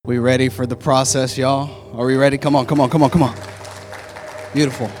We ready for the process, y'all? Are we ready? Come on.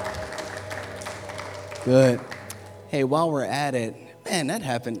 Beautiful. Good. Hey, while we're at it, man, that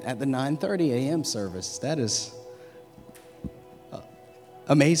happened at the 9:30 a.m. service. That is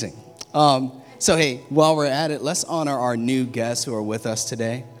amazing. So, hey, while we're at it, let's honor our new guests who are with us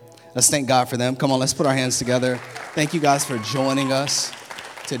today. Let's thank God for them. Come on, let's put our hands together. Thank you guys for joining us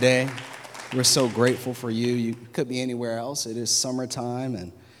today. We're so grateful for you. You could be anywhere else. It is summertime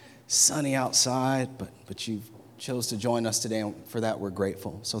and sunny outside, but you chose to join us today, and for that we're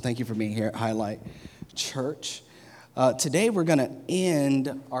grateful. So thank you for being here at Highlight Church. Today we're going to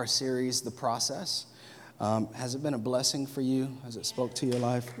end our series, The Process. Has it been a blessing for you? Has it spoke to your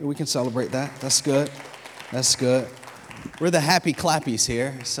life? We can celebrate that. That's good. That's good. We're the happy clappies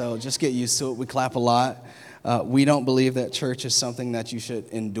here, so just get used to it. We clap a lot. We don't believe that church is something that you should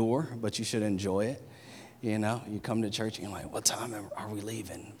endure, but you should enjoy it. You know, you come to church and you're like, what time are we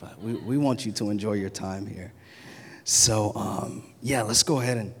leaving? But we want you to enjoy your time here. So, let's go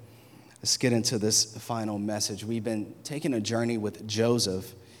ahead and let's get into this final message. We've been taking a journey with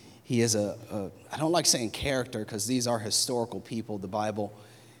Joseph. He is I don't like saying character because these are historical people. The Bible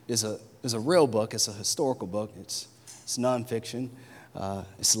is a real book. It's a historical book. It's nonfiction.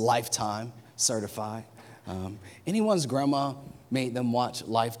 It's Lifetime certified. Anyone's grandma made them watch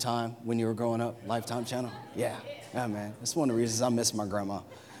Lifetime when you were growing up? Lifetime channel? Yeah, man. That's one of the reasons I miss my grandma.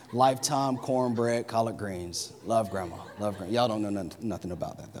 Lifetime, cornbread, collard greens. Love grandma. Y'all don't know nothing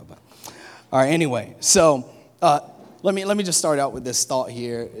about that, though. But all right, anyway. So let me just start out with this thought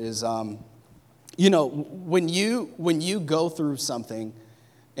here is, when you go through something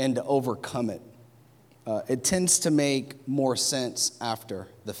and to overcome it, it tends to make more sense after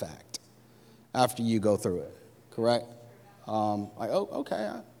the fact, after you go through it, correct?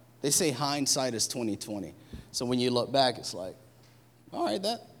 Okay. They say hindsight is 20/20. So when you look back, it's like, all right,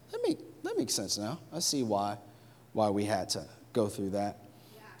 that makes sense now. I see why we had to go through that.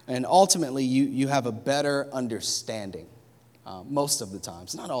 Yeah. And ultimately, you have a better understanding. Most of the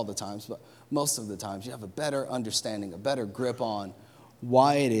times, not all the times, but most of the times, you have a better understanding, a better grip on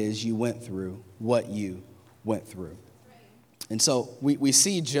why it is you went through what you went through. And so we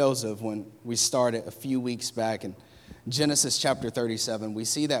see Joseph when we started a few weeks back in Genesis chapter 37. We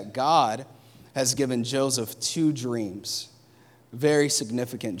see that God has given Joseph two dreams, very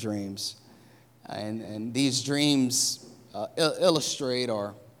significant dreams. And these dreams illustrate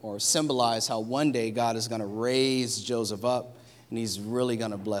or symbolize how one day God is going to raise Joseph up and he's really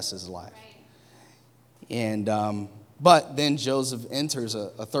going to bless his life. And but then Joseph enters a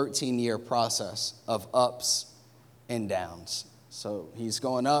 13-year process of ups and downs. So he's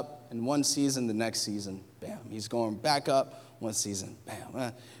going up in one season, the next season, bam. He's going back up one season,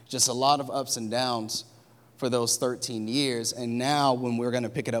 bam. Just a lot of ups and downs for those 13 years. And now when we're going to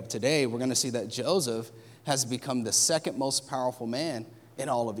pick it up today, we're going to see that Joseph has become the second most powerful man in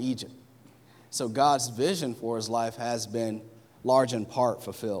all of Egypt. So God's vision for his life has been large in part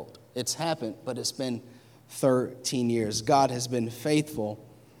fulfilled. It's happened, but it's been 13 years. God has been faithful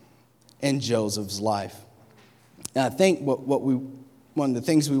in Joseph's life. And I think one of the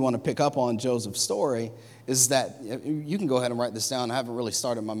things we want to pick up on Joseph's story is that, you can go ahead and write this down. I haven't really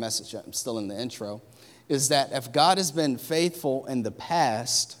started my message yet. I'm still in the intro. Is that if God has been faithful in the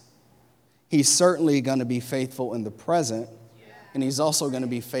past, he's certainly going to be faithful in the present, and he's also going to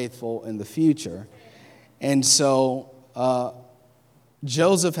be faithful in the future. And so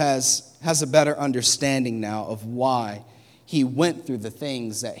Joseph has a better understanding now of why he went through the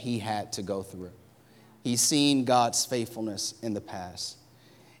things that he had to go through. He's seen God's faithfulness in the past.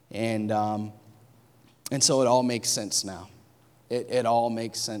 And so it all makes sense now. It all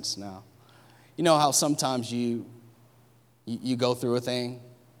makes sense now. You know how sometimes you go through a thing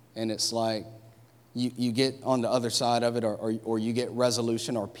and it's like you get on the other side of it or you get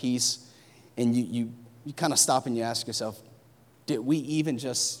resolution or peace and you kind of stop and you ask yourself, did we even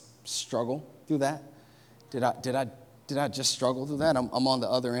just struggle through that? Did I just struggle through that? I'm on the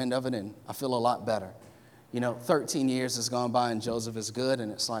other end of it and I feel a lot better. 13 years has gone by and Joseph is good, and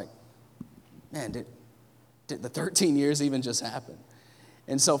it's like, man, did the 13 years even just happen?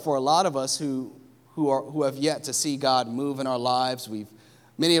 And so for a lot of us who have yet to see God move in our lives,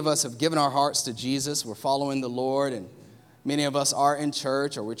 many of us have given our hearts to Jesus. We're following the Lord, and many of us are in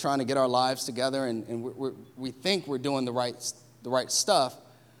church, or we're trying to get our lives together, and we think we're doing the right stuff,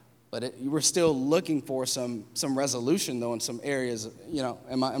 but we're still looking for some resolution though in some areas.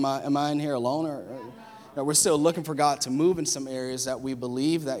 Am I in here alone or we're still looking for God to move in some areas that we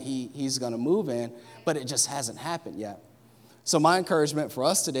believe that he's going to move in, but it just hasn't happened yet. So my encouragement for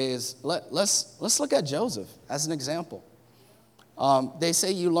us today is let's look at Joseph as an example. They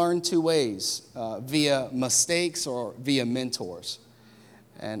say you learn two ways, via mistakes or via mentors.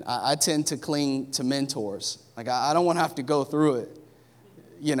 And I tend to cling to mentors. Like, I don't want to have to go through it.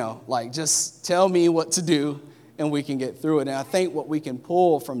 Like, just tell me what to do and we can get through it. And I think what we can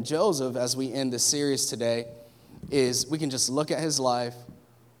pull from Joseph as we end this series today is we can just look at his life.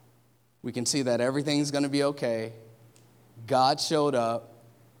 We can see that everything's going to be okay. God showed up.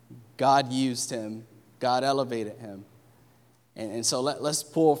 God used him. God elevated him. And so let's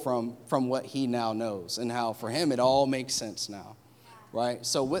pull from what he now knows and how for him it all makes sense now, right?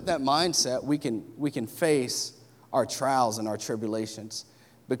 So with that mindset, we can face our trials and our tribulations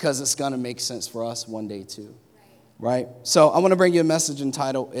because it's going to make sense for us one day too, right? So I want to bring you a message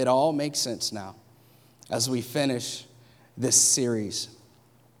entitled, It All Makes Sense Now, as we finish this series.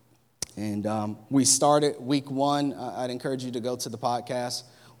 And we started week 1. I'd encourage you to go to the podcast.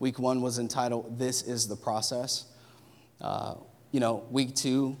 Week 1 was entitled, This is the Process. Week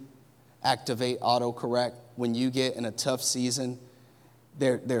 2, activate autocorrect. When you get in a tough season,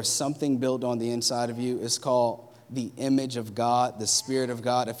 there's something built on the inside of you. It's called the image of God, the Spirit of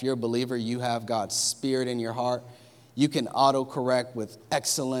God. If you're a believer, you have God's Spirit in your heart. You can autocorrect with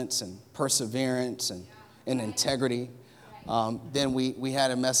excellence and perseverance and integrity. Then we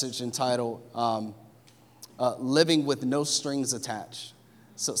had a message entitled Living with No Strings Attached.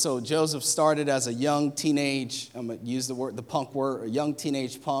 So Joseph started as a young teenage, I'm going to use the punk word, a young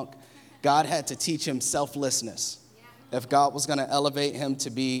teenage punk. God had to teach him selflessness. If God was going to elevate him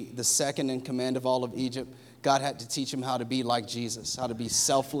to be the second in command of all of Egypt, God had to teach him how to be like Jesus, how to be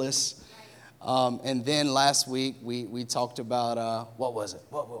selfless. And then last week, we talked about, what was it?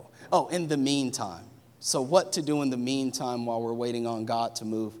 Oh, in the meantime. So what to do in the meantime while we're waiting on God to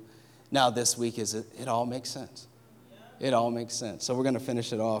move. Now this week it all makes sense. It all makes sense. So we're going to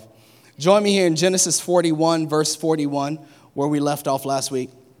finish it off. Join me here in Genesis 41, verse 41, where we left off last week.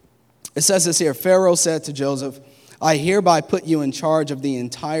 It says this here, Pharaoh said to Joseph, I hereby put you in charge of the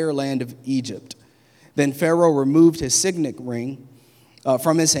entire land of Egypt. Then Pharaoh removed his signet ring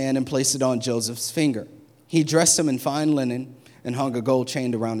from his hand and placed it on Joseph's finger. He dressed him in fine linen and hung a gold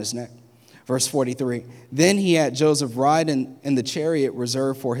chain around his neck. Verse 43, then he had Joseph ride in the chariot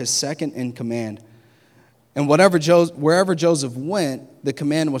reserved for his second in command. And wherever Joseph went, the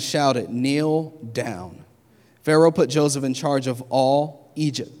command was shouted, kneel down. Pharaoh put Joseph in charge of all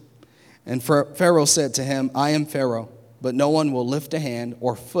Egypt. And Pharaoh said to him, I am Pharaoh, but no one will lift a hand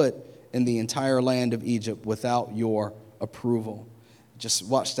or foot in the entire land of Egypt without your approval. Just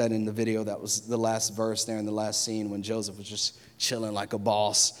watch that in the video. That was the last verse there in the last scene when Joseph was just chilling like a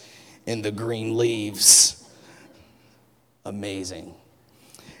boss in the green leaves. Amazing.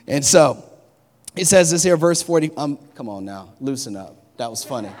 And so it says this here, verse 40. Come on now, loosen up. That was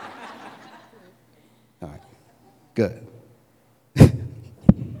funny. All right, good.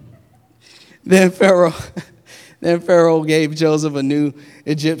 Then Pharaoh gave Joseph a new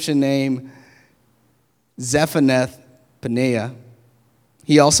Egyptian name, Zephanath-Paneah.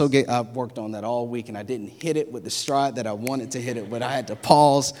 He also I worked on that all week, and I didn't hit it with the stride that I wanted to hit it with. I had to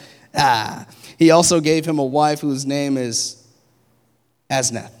pause. He also gave him a wife whose name is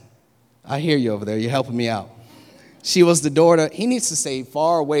Asnath. I hear you over there. You're helping me out. She was the daughter. He needs to stay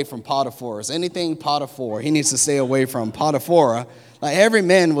far away from Potiphar's. Anything Potiphar, he needs to stay away from Potipharah. Like every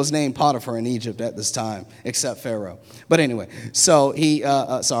man was named Potiphar in Egypt at this time, except Pharaoh. But anyway, so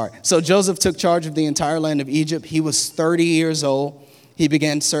So Joseph took charge of the entire land of Egypt. He was 30 years old. He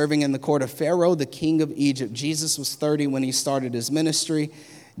began serving in the court of Pharaoh, the king of Egypt. Jesus was 30 when he started his ministry.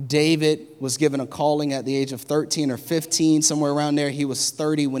 David was given a calling at the age of 13 or 15, somewhere around there. He was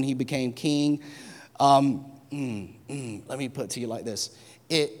 30 when he became king. Let me put it to you like this.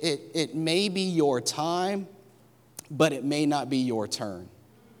 It may be your time, but it may not be your turn.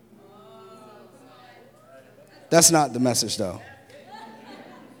 That's not the message, though.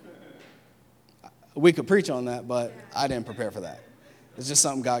 We could preach on that, but I didn't prepare for that. It's just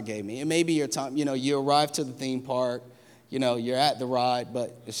something God gave me. It may be your time. You know, you arrive to the theme park. You know, you're at the ride,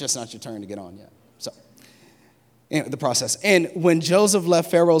 but it's just not your turn to get on yet. So, anyway, the process. And when Joseph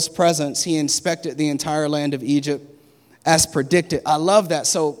left Pharaoh's presence, he inspected the entire land of Egypt as predicted. I love that.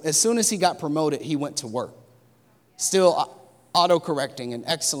 So as soon as he got promoted, he went to work. Still auto-correcting and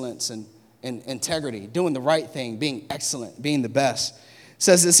excellence and integrity, doing the right thing, being excellent, being the best. It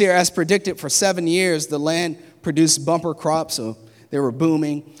says this here, as predicted, for 7 years, the land produced bumper crops, so they were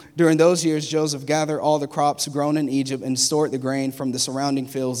booming. During those years, Joseph gathered all the crops grown in Egypt and stored the grain from the surrounding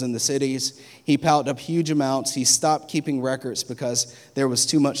fields in the cities. He piled up huge amounts. He stopped keeping records because there was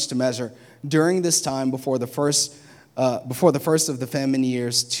too much to measure. During this time, before the first of the famine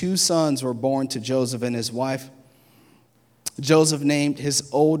years, 2 sons were born to Joseph and his wife. Joseph named his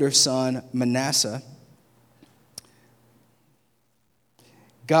older son Manasseh.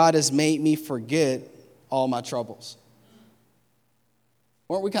 God has made me forget all my troubles.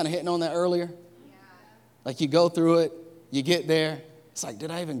 Weren't we kind of hitting on that earlier? Yeah. Like you go through it, you get there. It's like, did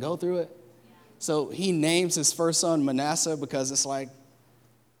I even go through it? Yeah. So he names his first son Manasseh because it's like,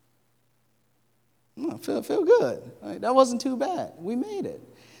 feel good. Like, that wasn't too bad. We made it.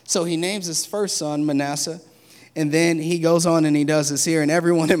 So he names his first son Manasseh. And then he goes on and he does this here, and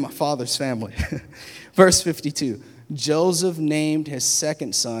everyone in my father's family. Verse 52, Joseph named his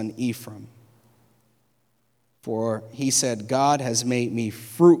second son Ephraim. For he said, God has made me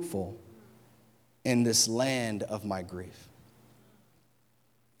fruitful in this land of my grief.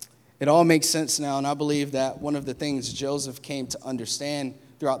 It all makes sense now, and I believe that one of the things Joseph came to understand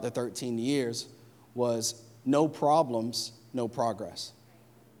throughout the 13 years was no problems, no progress.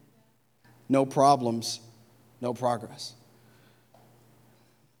 No problems, no progress.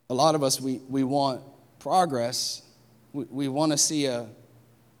 A lot of us, we want progress. We want to see a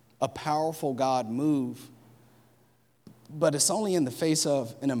powerful God move. But it's only in the face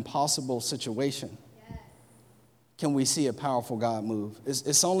of an impossible situation can we see a powerful God move.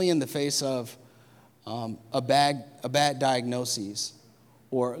 It's only in the face of a bad diagnosis,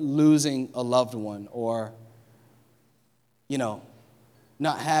 or losing a loved one, or,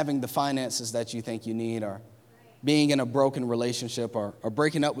 not having the finances that you think you need, or being in a broken relationship, or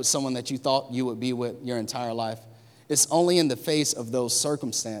breaking up with someone that you thought you would be with your entire life. It's only in the face of those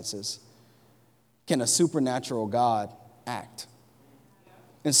circumstances can a supernatural God act.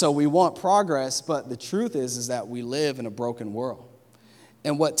 And so we want progress, but the truth is that we live in a broken world.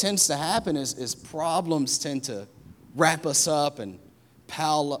 And what tends to happen is problems tend to wrap us up and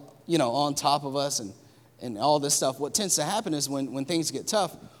pile, on top of us and all this stuff. What tends to happen is when things get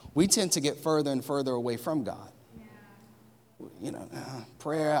tough, we tend to get further and further away from God.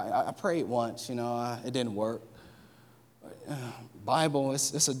 Prayer, I prayed once, it didn't work. Bible,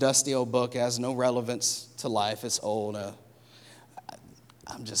 it's a dusty old book. It has no relevance to life. It's old.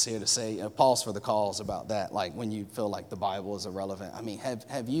 I'm just here to say, pause for the cause about that. Like when you feel like the Bible is irrelevant. I mean,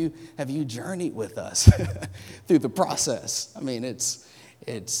 have you journeyed with us through the process? I mean, it's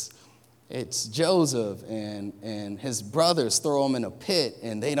Joseph and his brothers throw him in a pit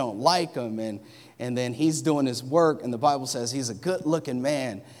and they don't like him, and then he's doing his work, and the Bible says he's a good-looking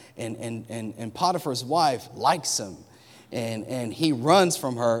man, and Potiphar's wife likes him. And he runs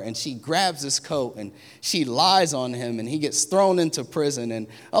from her, and she grabs his coat, and she lies on him, and he gets thrown into prison. And,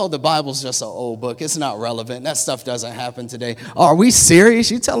 the Bible's just an old book. It's not relevant. That stuff doesn't happen today. Are we serious?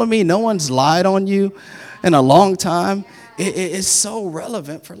 You telling me no one's lied on you in a long time? It is so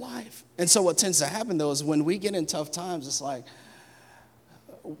relevant for life. And so what tends to happen, though, is when we get in tough times, it's like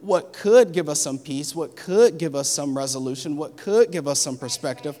what could give us some peace, what could give us some resolution, what could give us some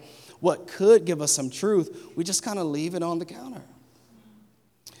perspective, what could give us some truth, we just kind of leave it on the counter.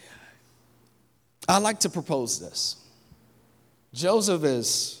 I like to propose this. Joseph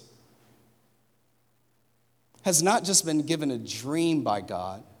has not just been given a dream by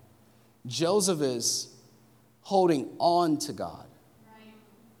God. Joseph is holding on to God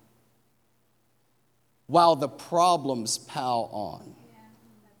while the problems pile on.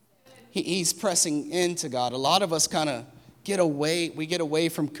 He's pressing into God. A lot of us kind of get away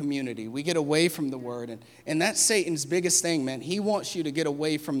from community. We get away from the word. And that's Satan's biggest thing, man. He wants you to get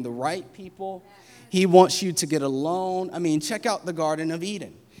away from the right people. He wants you to get alone. I mean, check out the Garden of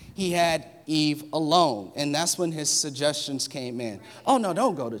Eden. He had Eve alone, and that's when his suggestions came in. Oh, no,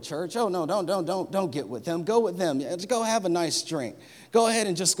 don't go to church. Oh, no, don't get with them. Go with them. Just go have a nice drink. Go ahead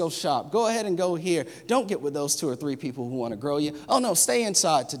and just go shop. Go ahead and go here. Don't get with those 2 or 3 people who want to grow you. Oh, no, stay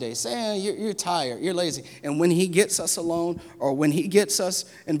inside today. Say you're tired. You're lazy. And when he gets us alone, or when he gets us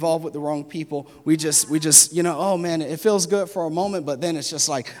involved with the wrong people, we just oh, man, it feels good for a moment, but then it's just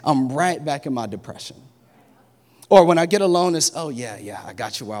like I'm right back in my depression. Or when I get alone, it's, oh, yeah, I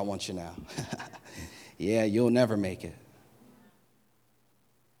got you where I want you now. Yeah, you'll never make it.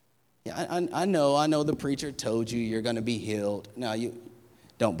 Yeah, I know the preacher told you you're going to be healed. No, you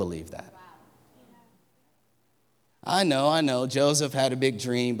don't believe that. I know. Joseph had a big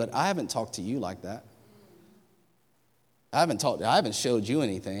dream, but I haven't talked to you like that. I haven't showed you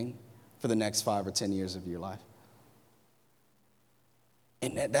anything for the next 5 or 10 years of your life.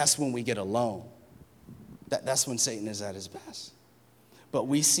 And that's when we get alone. That's when Satan is at his best. But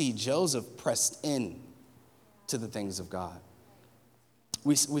we see Joseph pressed in to the things of God.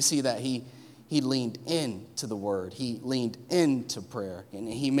 We see that he he leaned into the word. He leaned into prayer, and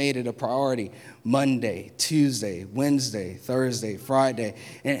he made it a priority. Monday, Tuesday, Wednesday, Thursday, Friday.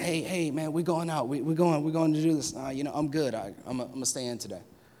 And hey, man, we're going out. We're going to do this. I'm good. I'm going to stay in today.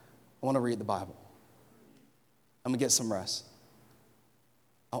 I want to read the Bible. I'm going to get some rest.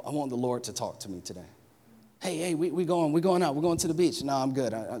 I want the Lord to talk to me today. Hey, we're going out. We're going to the beach. No, I'm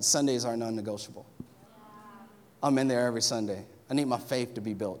good. Sundays are non-negotiable. I'm in there every Sunday. I need my faith to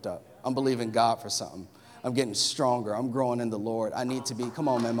be built up. I'm believing God for something. I'm getting stronger. I'm growing in the Lord. I need to be, come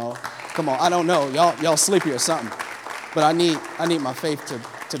on, Memo. Come on. I don't know. Y'all sleepy or something. But I need my faith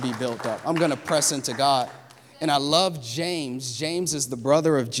to be built up. I'm going to press into God. And I love James. James is the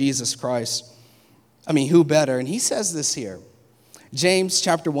brother of Jesus Christ. I mean, who better? And he says this here. James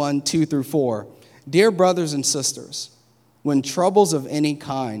chapter 1, 2 through 4. Dear brothers and sisters, when troubles of any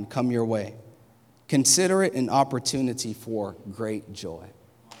kind come your way, consider it an opportunity for great joy.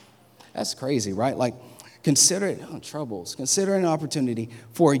 That's crazy, right? Like, consider it troubles. Consider it an opportunity,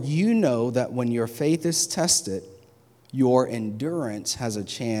 for you know that when your faith is tested, your endurance has a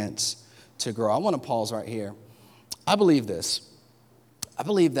chance to grow. I want to pause right here. I believe this. I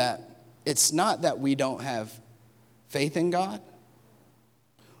believe that it's not that we don't have faith in God.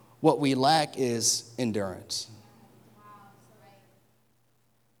 What we lack is endurance.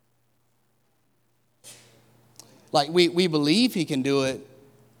 Like, we believe he can do it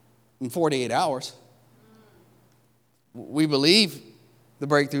in 48 hours. We believe the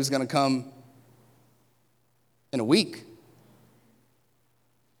breakthrough is going to come in a week.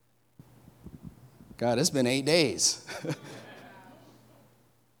 God, it's been 8 days.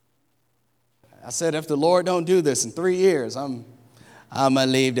 I said, if the Lord don't do this in 3 years, I'm going to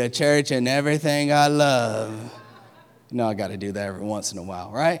leave the church and everything I love. I got to do that every once in a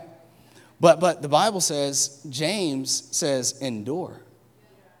while, right? But the Bible says, James says, endure.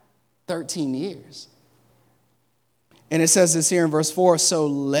 13 years. And it says this here in verse 4, so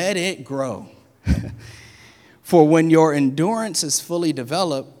let it grow. For when your endurance is fully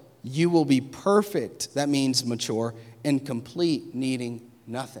developed, you will be perfect, that means mature, and complete, needing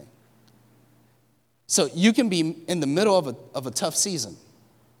nothing. So you can be in the middle of a tough season.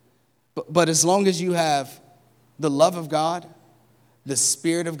 But as long as you have the love of God, the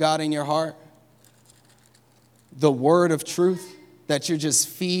Spirit of God in your heart, the word of truth that you're just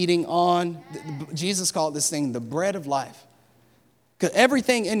feeding on. Jesus called this thing the bread of life. Because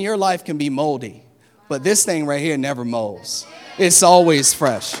everything in your life can be moldy, but this thing right here never molds. It's always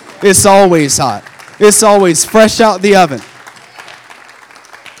fresh. It's always hot. It's always fresh out the oven.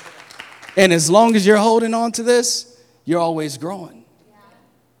 And as long as you're holding on to this, you're always growing.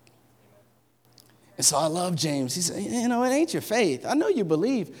 And so I love James. He said, it ain't your faith. I know you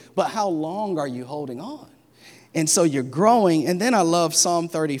believe, but how long are you holding on? And so you're growing. And then I love Psalm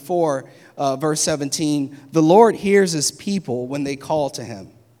 34, verse 17. The Lord hears his people when they call to him.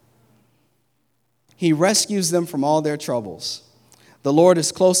 He rescues them from all their troubles. The Lord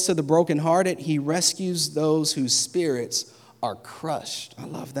is close to the brokenhearted. He rescues those whose spirits are crushed. I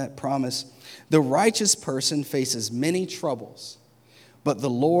love that promise. The righteous person faces many troubles, but the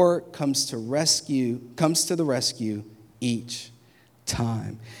Lord comes to the rescue each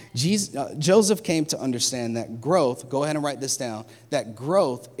time. Joseph came to understand that growth, go ahead and write this down, that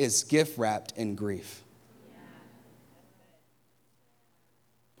growth is gift wrapped in grief.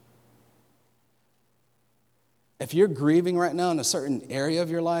 If you're grieving right now in a certain area of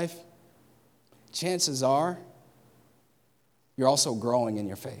your life, chances are you're also growing in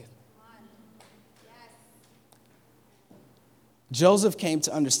your faith. Joseph came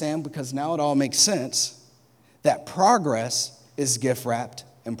to understand, because now it all makes sense, that progress is gift wrapped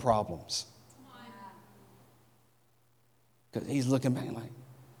in problems. Because he's looking back like,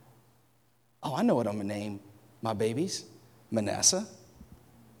 oh, I know what I'm going to name my babies. Manasseh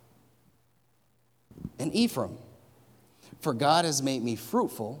and Ephraim. For God has made me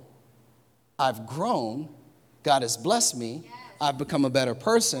fruitful. I've grown. God has blessed me. I've become a better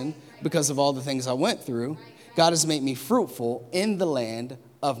person because of all the things I went through. God has made me fruitful in the land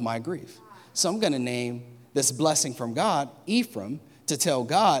of my grief. So I'm going to name this blessing from God, Ephraim, to tell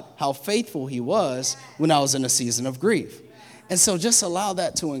God how faithful he was when I was in a season of grief. And so just allow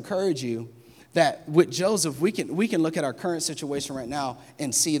that to encourage you that with Joseph, we can look at our current situation right now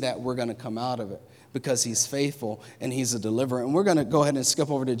and see that we're going to come out of it because he's faithful and he's a deliverer. And we're going to go ahead and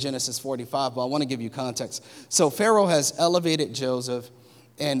skip over to Genesis 45, but I want to give you context. So Pharaoh has elevated Joseph,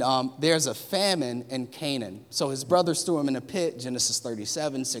 and there's a famine in Canaan. So his brothers threw him in a pit, Genesis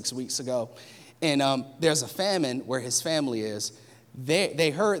 37, 6 weeks ago. And there's a famine where his family is.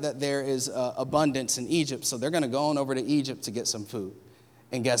 They heard that there is abundance in Egypt, so they're going to go on over to Egypt to get some food.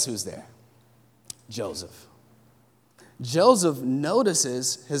 And guess who's there? Joseph. Joseph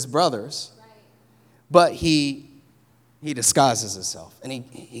notices his brothers, but he disguises himself, and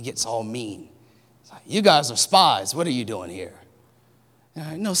he gets all mean. He's like, you guys are spies. What are you doing here? And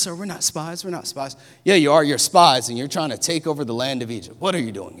I'm like, no, sir, we're not spies. We're not spies. Yeah, you are. You're spies, and you're trying to take over the land of Egypt. What are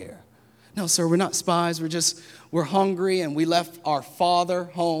you doing here? No, sir, we're not spies. We're hungry, and we left our father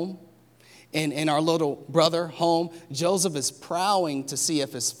home and our little brother home. Joseph is prowling to see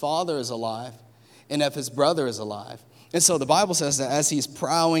if his father is alive and if his brother is alive. And so the Bible says that as he's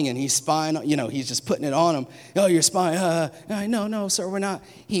prowling and he's spying, he's just putting it on him. Oh, you're spying. No, sir, we're not.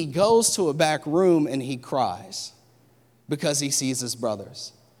 He goes to a back room and he cries because he sees his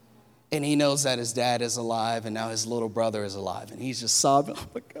brothers. And he knows that his dad is alive and now his little brother is alive. And he's just sobbing, oh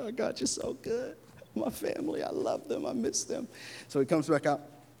my God, God, you're so good. My family, I love them, I miss them. So he comes back out.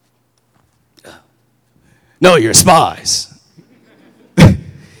 No, you're spies.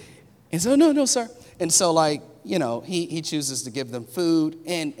 And so, no, sir. And so he chooses to give them food.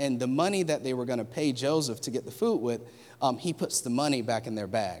 And the money that they were going to pay Joseph to get the food with, he puts the money back in their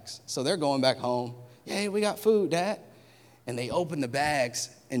bags. So they're going back home. Hey, we got food, Dad. And they open the bags.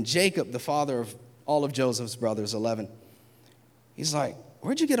 And Jacob, the father of all of Joseph's brothers, 11, he's like,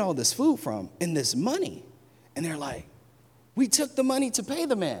 where'd you get all this food from and this money? And they're like, we took the money to pay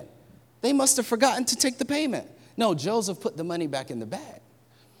the man. They must have forgotten to take the payment. No, Joseph put the money back in the bag.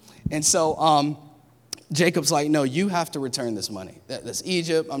 And so Jacob's like, no, you have to return this money. That's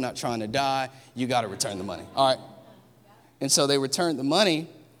Egypt. I'm not trying to die. You got to return the money. All right. And so they returned the money.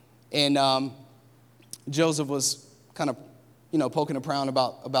 And Joseph was kind of, poking around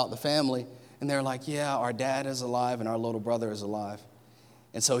about the family. And they're like, yeah, our dad is alive and our little brother is alive.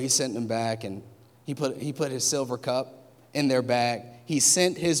 And so he sent them back, and he put his silver cup in their bag. He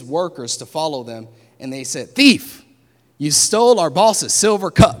sent his workers to follow them, and they said, thief, you stole our boss's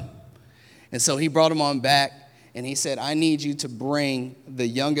silver cup. And so he brought them on back, and he said, I need you to bring the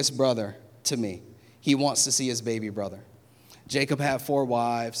youngest brother to me. He wants to see his baby brother. Jacob had 4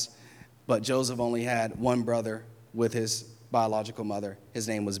 wives, but Joseph only had one brother with his biological mother. His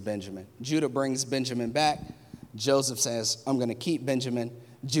name was Benjamin. Judah brings Benjamin back. Joseph says, I'm going to keep Benjamin.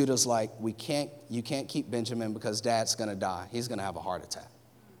 Judah's like, you can't keep Benjamin because Dad's going to die. He's going to have a heart attack.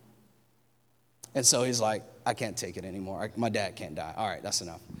 And so he's like, I can't take it anymore. My dad can't die. All right, that's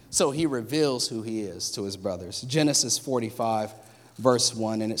enough. So he reveals who he is to his brothers. Genesis 45, verse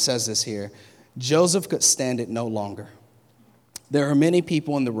 1, and it says this here. Joseph could stand it no longer. There are many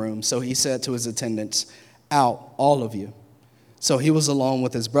people in the room, so he said to his attendants, out, all of you. So he was alone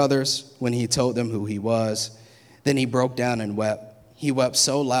with his brothers when he told them who he was. Then he broke down and wept. He wept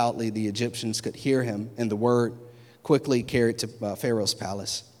so loudly the Egyptians could hear him, and the word quickly carried to Pharaoh's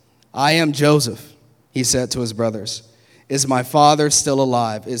palace. I am Joseph, he said to his brothers. Is my father still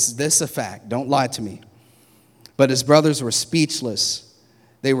alive? Is this a fact? Don't lie to me. But his brothers were speechless.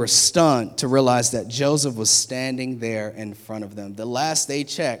 They were stunned to realize that Joseph was standing there in front of them. The last they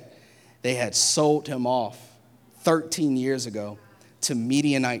checked, they had sold him off 13 years ago to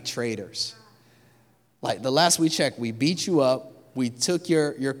Midianite traders. Like the last we checked, we beat you up, we took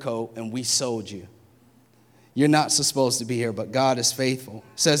your coat, and we sold you. You're not supposed to be here, but God is faithful.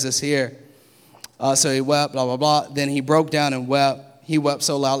 It says this here. So he wept, blah, blah, blah. Then he broke down and wept. He wept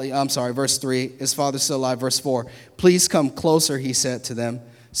so loudly. Verse 3. His father's still alive. Verse 4. Please come closer, he said to them.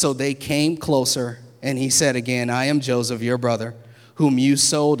 So they came closer, and he said again, I am Joseph, your brother, whom you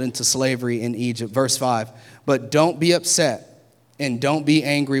sold into slavery in Egypt. Verse 5. But don't be upset and don't be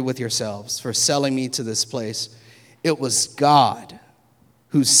angry with yourselves for selling me to this place. It was God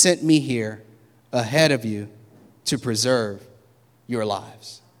who sent me here ahead of you to preserve your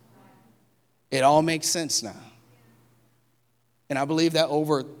lives. It all makes sense now. And I believe that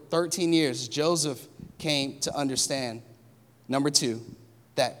over 13 years, Joseph came to understand, number 2,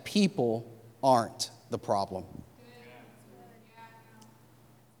 that people aren't the problem.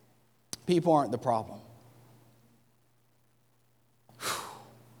 People aren't the problem.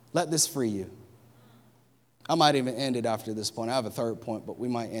 Let this free you. I might even end it after this point. I have a third point, but we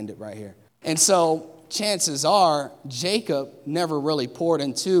might end it right here. And so chances are Jacob never really poured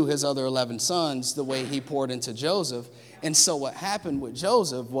into his other 11 sons the way he poured into Joseph. And so what happened with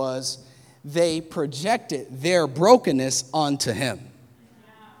Joseph was they projected their brokenness onto him.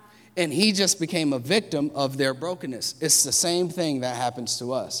 And he just became a victim of their brokenness. It's the same thing that happens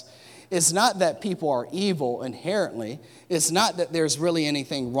to us. It's not that people are evil inherently. It's not that there's really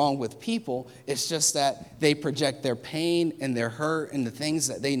anything wrong with people. It's just that they project their pain and their hurt and the things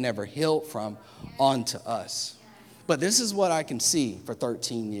that they never healed from onto us. But this is what I can see for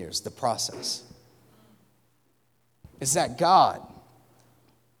 13 years, the process. Is that God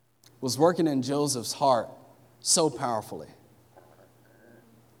was working in Joseph's heart so powerfully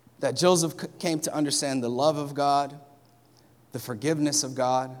that Joseph came to understand the love of God, the forgiveness of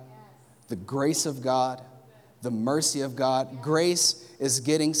God, the grace of God, the mercy of God. Grace is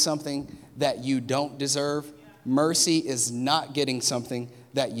getting something that you don't deserve. Mercy is not getting something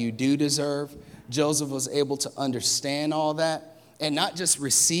that you do deserve. Joseph was able to understand all that and not just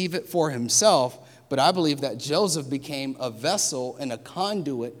receive it for himself, but I believe that Joseph became a vessel and a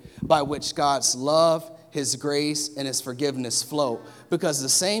conduit by which God's love, his grace, and his forgiveness flow. Because the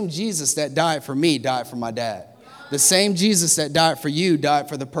same Jesus that died for me died for my dad. The same Jesus that died for you died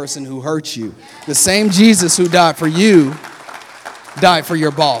for the person who hurt you. The same Jesus who died for you died for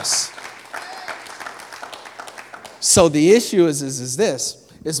your boss. So the issue is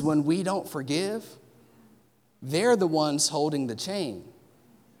this, is when we don't forgive, they're the ones holding the chain.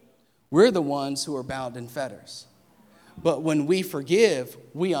 We're the ones who are bound in fetters. But when we forgive,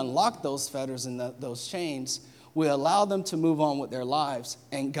 we unlock those fetters and those chains. We allow them to move on with their lives,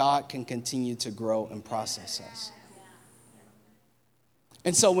 and God can continue to grow and process us.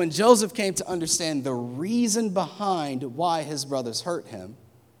 And so when Joseph came to understand the reason behind why his brothers hurt him,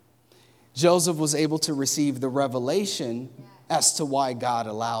 Joseph was able to receive the revelation as to why God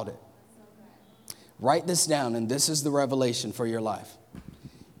allowed it. Write this down, and this is the revelation for your life.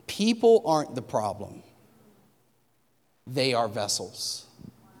 People aren't the problem. They are vessels.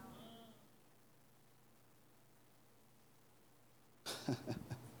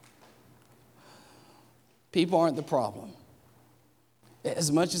 People aren't the problem.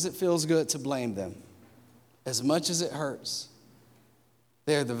 As much as it feels good to blame them, as much as it hurts,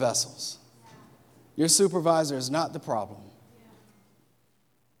 they're the vessels. Your supervisor is not the problem.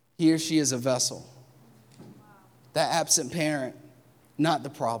 He or she is a vessel. That absent parent, not the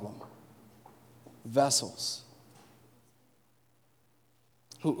problem. Vessels.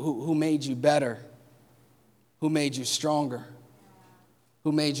 Who made you better? Who made you stronger?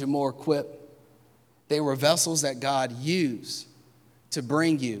 Who made you more equipped? They were vessels that God used to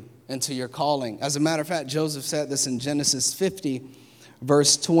bring you into your calling. As a matter of fact, Joseph said this in Genesis 50,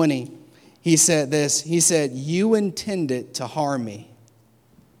 verse 20. He said this, he said, "You intended to harm me,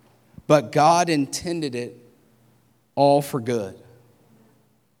 but God intended it all for good.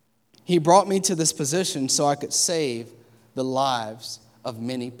 He brought me to this position so I could save the lives of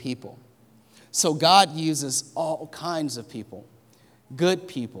many people." So God uses all kinds of people, good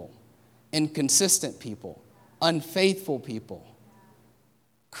people, inconsistent people, unfaithful people,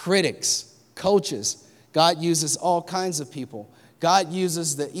 critics, coaches. God uses all kinds of people. God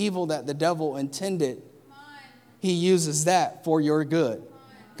uses the evil that the devil intended. He uses that for your good.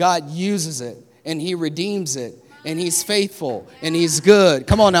 God uses it and he redeems it, and he's faithful and he's good.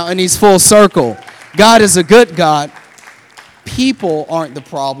 Come on now, and he's full circle. God is a good God. People aren't the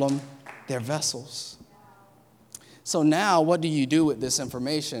problem, they're vessels. So now what do you do with this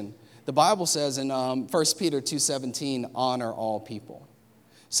information? The Bible says in 1 Peter 2:17, honor all people.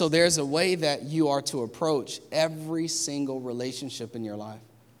 So there's a way that you are to approach every single relationship in your life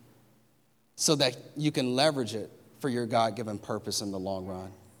so that you can leverage it for your God-given purpose in the long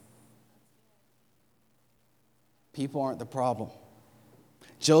run. People aren't the problem.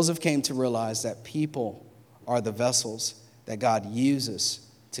 Joseph came to realize that people are the vessels that God uses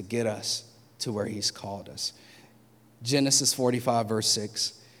to get us to where he's called us. Genesis 45, verse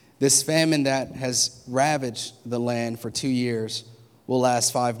 6. This famine that has ravaged the land for 2 years will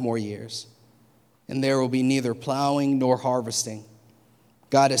last 5 more years, and there will be neither plowing nor harvesting.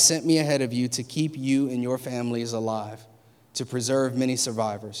 God has sent me ahead of you to keep you and your families alive, to preserve many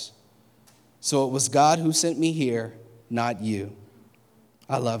survivors. So it was God who sent me here, not you.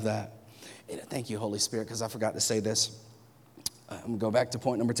 I love that. Thank you, Holy Spirit, because I forgot to say this. I'm going to go back to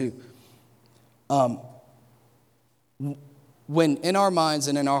point number 2. When in our minds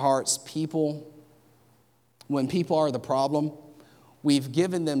and in our hearts, when people are the problem, we've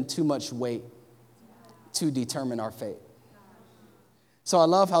given them too much weight to determine our fate. So I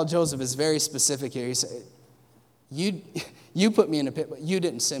love how Joseph is very specific here. He said, you put me in a pit, but you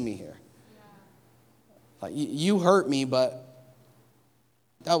didn't send me here. Like, you hurt me, but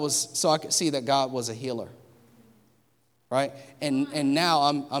that was so I could see that God was a healer. Right? And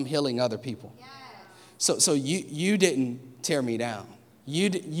now I'm healing other people. So you didn't tear me down.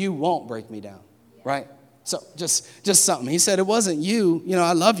 You won't break me down. Right? So just something. He said, it wasn't you.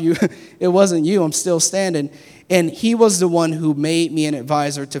 I love you. It wasn't you. I'm still standing. And he was the one who made me an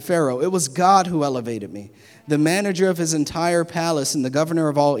advisor to Pharaoh. It was God who elevated me, the manager of his entire palace and the governor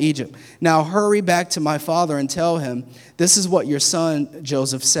of all Egypt. Now hurry back to my father and tell him, this is what your son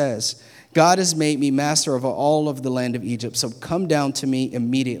Joseph says. God has made me master of all of the land of Egypt. So come down to me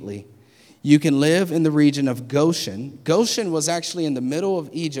immediately. You can live in the region of Goshen. Goshen was actually in the middle of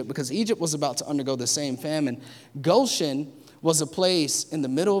Egypt because Egypt was about to undergo the same famine. Goshen was a place in the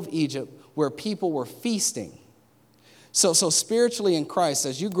middle of Egypt where people were feasting. So spiritually in Christ,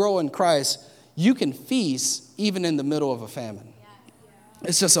 as you grow in Christ, you can feast even in the middle of a famine.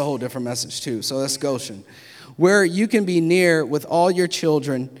 It's just a whole different message too. So that's Goshen, where you can be near with all your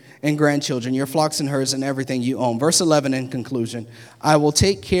children and grandchildren, your flocks and herds and everything you own. Verse 11 in conclusion, I will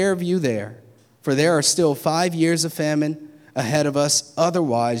take care of you there, for there are still 5 years of famine ahead of us.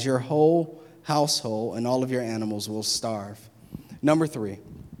 Otherwise, your whole household and all of your animals will starve. Number 3,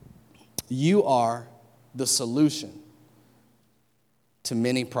 you are the solution to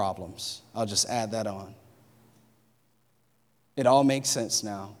many problems. I'll just add that on. It all makes sense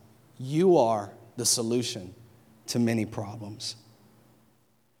now. You are the solution to many problems.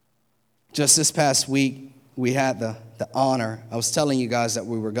 Just this past week, we had the honor. I was telling you guys that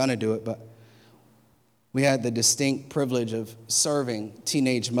we were going to do it, but we had the distinct privilege of serving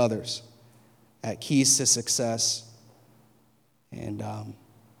teenage mothers at Keys to Success. And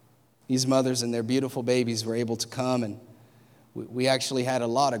these mothers and their beautiful babies were able to come, and we actually had a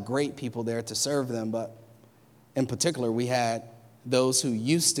lot of great people there to serve them, but in particular, we had those who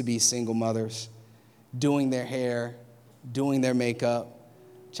used to be single mothers doing their hair, doing their makeup.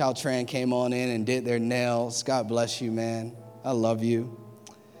 Child Tran came on in and did their nails. God bless you, man. I love you.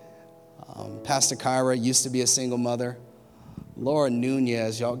 Pastor Kyra used to be a single mother. Laura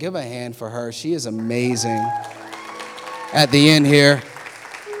Nunez, y'all give a hand for her. She is amazing. At the end here,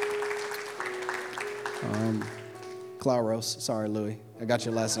 Claros. Sorry, Louie. I got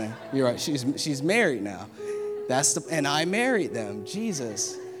your last name. You're right. She's married now. And I married them.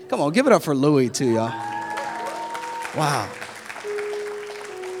 Jesus. Come on, give it up for Louie too, y'all. Wow.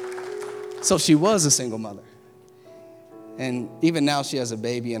 So she was a single mother. And even now she has a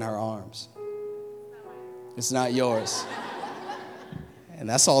baby in her arms. It's not yours. And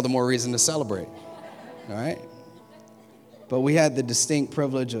that's all the more reason to celebrate. All right? But we had the distinct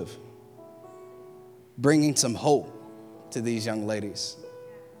privilege of bringing some hope to these young ladies.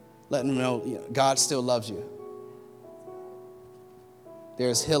 Letting them know, God still loves you.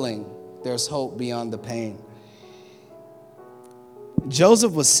 There's healing. There's hope beyond the pain.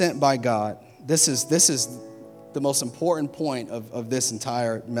 Joseph was sent by God. This is the most important point of this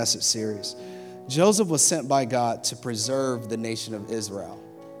entire message series. Joseph was sent by God to preserve the nation of Israel.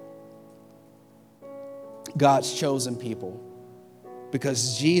 God's chosen people.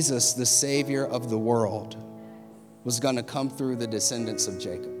 Because Jesus, the Savior of the world, was going to come through the descendants of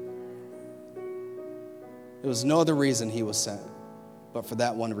Jacob. There was no other reason he was sent, but for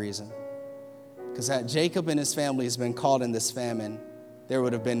that one reason. Because had Jacob and his family has been caught in this famine, there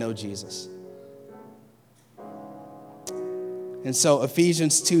would have been no Jesus. And so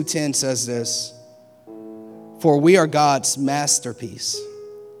Ephesians 2:10 says this, for we are God's masterpiece.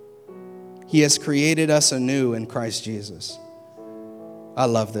 He has created us anew in Christ Jesus. I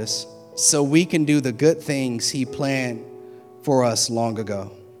love this. So we can do the good things he planned for us long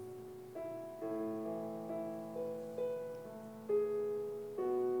ago.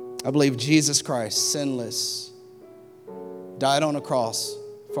 I believe Jesus Christ, sinless, died on a cross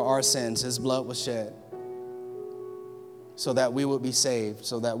for our sins. His blood was shed so that we would be saved,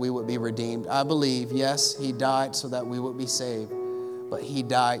 so that we would be redeemed. I believe, yes, he died so that we would be saved, but he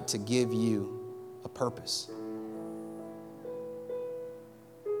died to give you a purpose.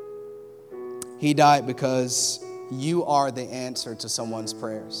 He died because you are the answer to someone's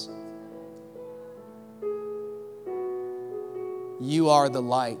prayers. You are the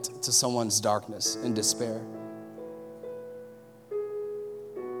light to someone's darkness and despair.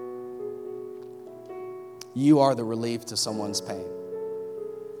 You are the relief to someone's pain.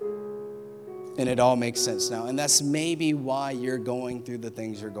 And it all makes sense now. And that's maybe why you're going through the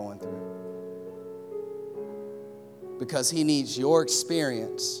things you're going through. Because he needs your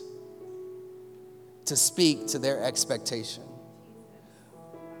experience to speak to their expectation.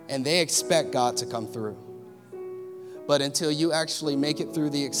 And they expect God to come through. But until you actually make it through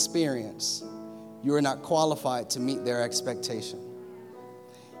the experience, you are not qualified to meet their expectation.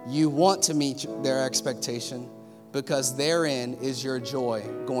 You want to meet their expectation because therein is your joy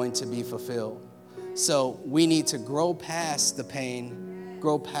going to be fulfilled. So we need to grow past the pain,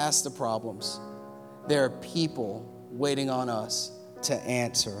 grow past the problems. There are people waiting on us to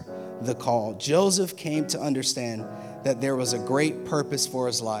answer the call. Joseph came to understand that there was a great purpose for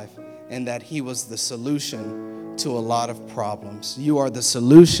his life and that he was the solution to a lot of problems. You are the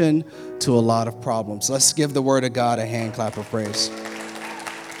solution to a lot of problems. Let's give the word of God a hand clap of praise.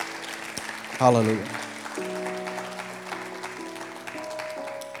 Hallelujah.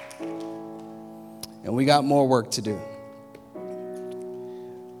 And we got more work to do.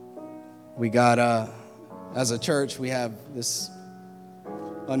 We got, as a church, we have this,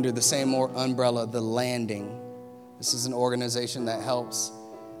 under the same umbrella, The Landing. This is an organization that helps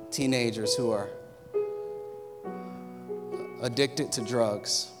teenagers who are addicted to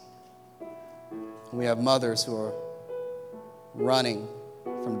drugs. We have mothers who are running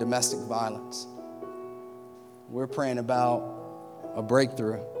from domestic violence. We're praying about a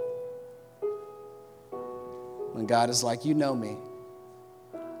breakthrough. When God is like, you know me.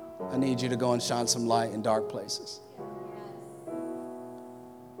 I need you to go and shine some light in dark places.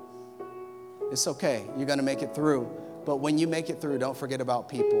 It's okay. You're going to make it through. But when you make it through, don't forget about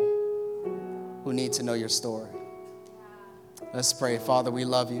people who need to know your story. Let's pray. Father, we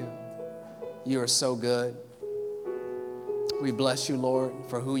love you. You are so good. We bless you, Lord,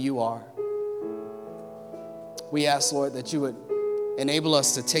 for who you are. We ask, Lord, that you would enable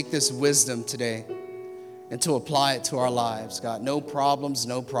us to take this wisdom today and to apply it to our lives, God. No problems,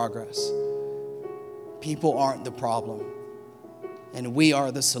 no progress. People aren't the problem, and we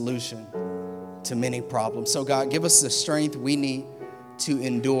are the solution to many problems. So, God, give us the strength we need to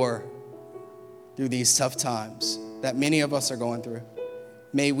endure through these tough times that many of us are going through.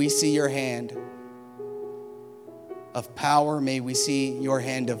 May we see your hand of power. May we see your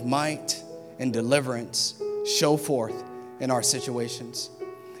hand of might and deliverance show forth in our situations.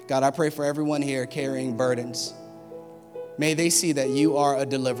 God, I pray for everyone here carrying burdens. May they see that you are a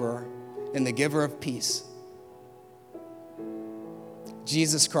deliverer and the giver of peace.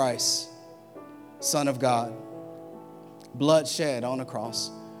 Jesus Christ, Son of God, blood shed on a cross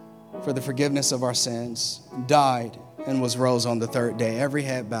for the forgiveness of our sins, died and was rose on the third day. Every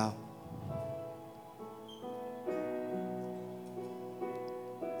head bow.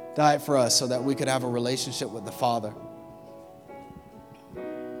 Died for us so that we could have a relationship with the Father.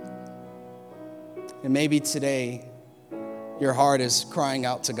 And maybe today your heart is crying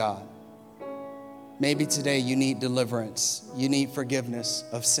out to God. Maybe today you need deliverance. You need forgiveness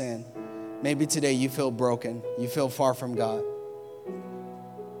of sin. Maybe today you feel broken. You feel far from God.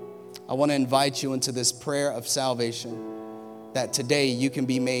 I want to invite you into this prayer of salvation, that today you can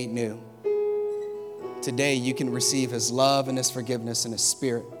be made new. Today you can receive his love and his forgiveness and his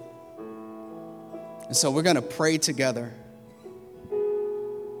spirit. And so we're going to pray together.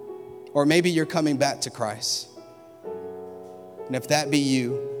 Or maybe you're coming back to Christ. And if that be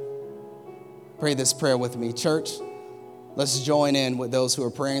you, pray this prayer with me. Church, let's join in with those who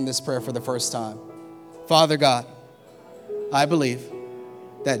are praying this prayer for the first time. Father God, I believe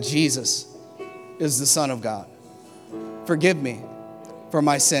that Jesus is the Son of God. Forgive me for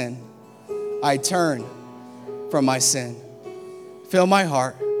my sin. I turn from my sin. Fill my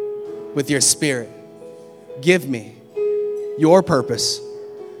heart with your spirit. Give me your purpose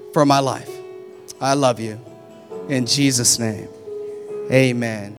for my life. I love you. In Jesus' name, amen.